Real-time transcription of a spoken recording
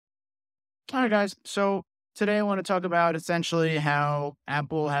All right, guys. So today I want to talk about essentially how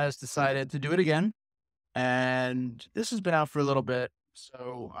Apple has decided to do it again. And this has been out for a little bit.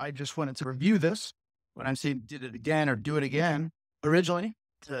 So I just wanted to review this when I'm saying did it again or do it again. Originally,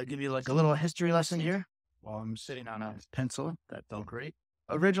 to give you like a little history lesson here while I'm sitting on a pencil, that felt great.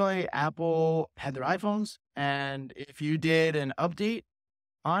 Originally, Apple had their iPhones. And if you did an update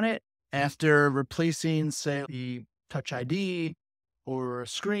on it after replacing, say, the Touch ID or a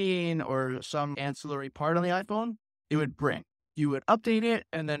screen or some ancillary part on the iPhone, it would bring. You would update it,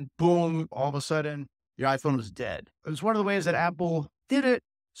 and then boom, all of a sudden, your iPhone was dead. It was one of the ways that Apple did it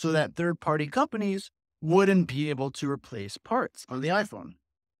so that third party companies wouldn't be able to replace parts on the iPhone.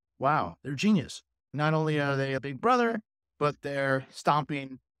 Wow, they're genius. Not only are they a big brother, but they're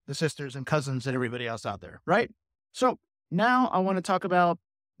stomping the sisters and cousins and everybody else out there, right? So now I want to talk about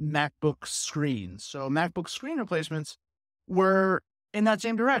MacBook screens. So MacBook screen replacements were in that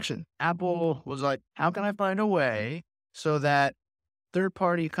same direction. Apple was like, how can I find a way so that third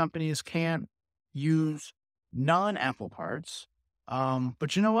party companies can't use non Apple parts?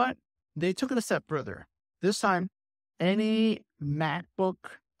 But you know what? They took it a step further. This time, any MacBook,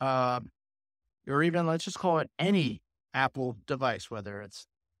 or even let's just call it any Apple device, whether it's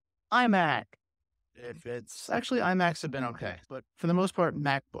iMac, if it's actually iMacs have been okay, but for the most part,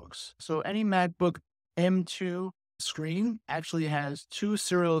 MacBooks. So any MacBook M2 screen actually has two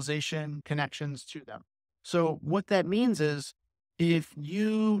serialization connections to them. So what that means is if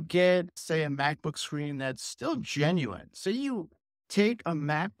you get, say, a MacBook screen that's still genuine, say you take a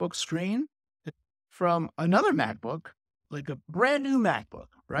MacBook screen from another MacBook, like a brand new MacBook,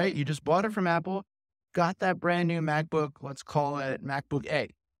 right? You just bought it from Apple, got that brand new MacBook, let's call it MacBook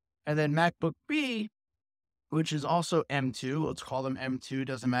A. And then MacBook B, which is also M2, let's call them M2,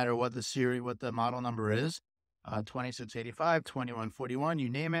 doesn't matter what the series, what the model number is, 2685, 2141, you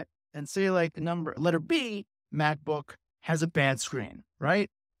name it. And say like the number, letter B, MacBook has a bad screen, right?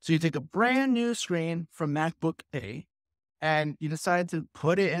 So you take a brand new screen from MacBook A and you decide to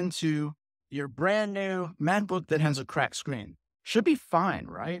put it into your brand new MacBook that has a cracked screen. Should be fine,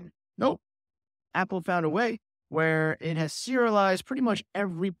 right? Nope. Apple found a way where it has serialized pretty much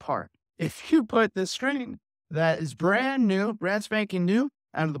every part. If you put this screen that is brand new, brand spanking new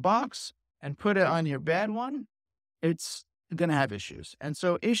out of the box and put it on your bad one, it's going to have issues. And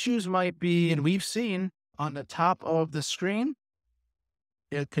so issues might be, and we've seen on the top of the screen,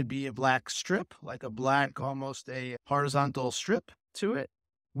 it could be a black strip, like a black, almost a horizontal strip to it.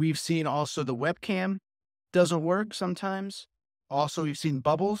 We've seen also the webcam doesn't work sometimes. Also, we've seen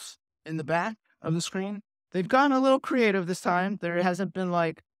bubbles in the back of the screen. They've gotten a little creative this time. There hasn't been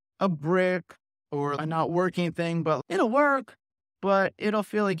like a brick or a not working thing, but it'll work, but it'll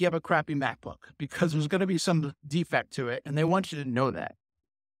feel like you have a crappy MacBook because there's going to be some defect to it. And they want you to know that.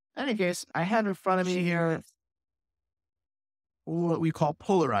 In any case, I have in front of me here what we call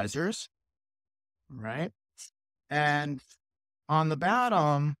polarizers, right? And on the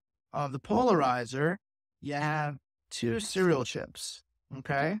bottom of the polarizer, you have two serial chips.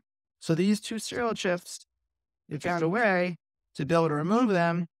 Okay. So these two serial chips, you found a way to be able to remove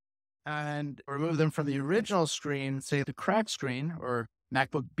them and remove them from the original screen, say the cracked screen or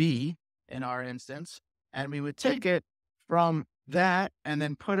MacBook B in our instance. And we would take it from that and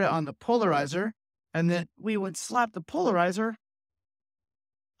then put it on the polarizer. And then we would slap the polarizer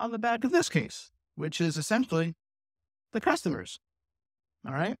on the back of this case, which is essentially the customers.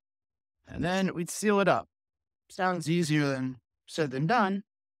 All right. And then we'd seal it up. Sounds easier than said than done,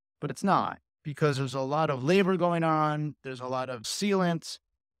 but it's not because there's a lot of labor going on. There's a lot of sealants.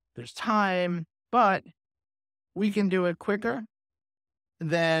 There's time, but we can do it quicker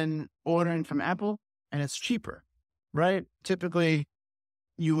than ordering from Apple and it's cheaper, right? Typically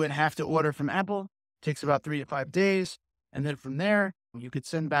you would have to order from Apple. It takes about 3 to 5 days. And then from there, you could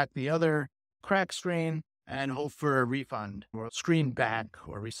send back the other crack screen and hope for a refund or a screen back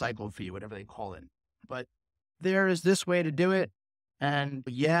or recycle fee, whatever they call it. But there is this way to do it. And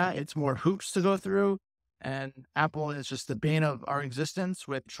yeah, it's more hoops to go through. And Apple is just the bane of our existence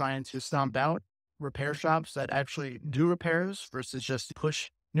with trying to stomp out repair shops that actually do repairs versus just push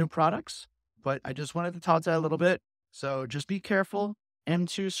new products. But I just wanted to talk to that a little bit. So just be careful.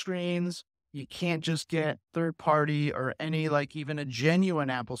 M2 screens, you can't just get third party or any, like even a genuine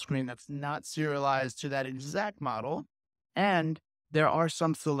Apple screen that's not serialized to that exact model. And there are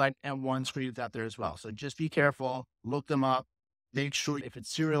some select M1 screens out there as well. So just be careful, look them up, make sure if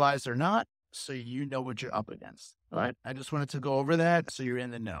it's serialized or not, so you know what you're up against. All right. I just wanted to go over that so you're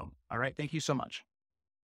in the know. All right. Thank you so much.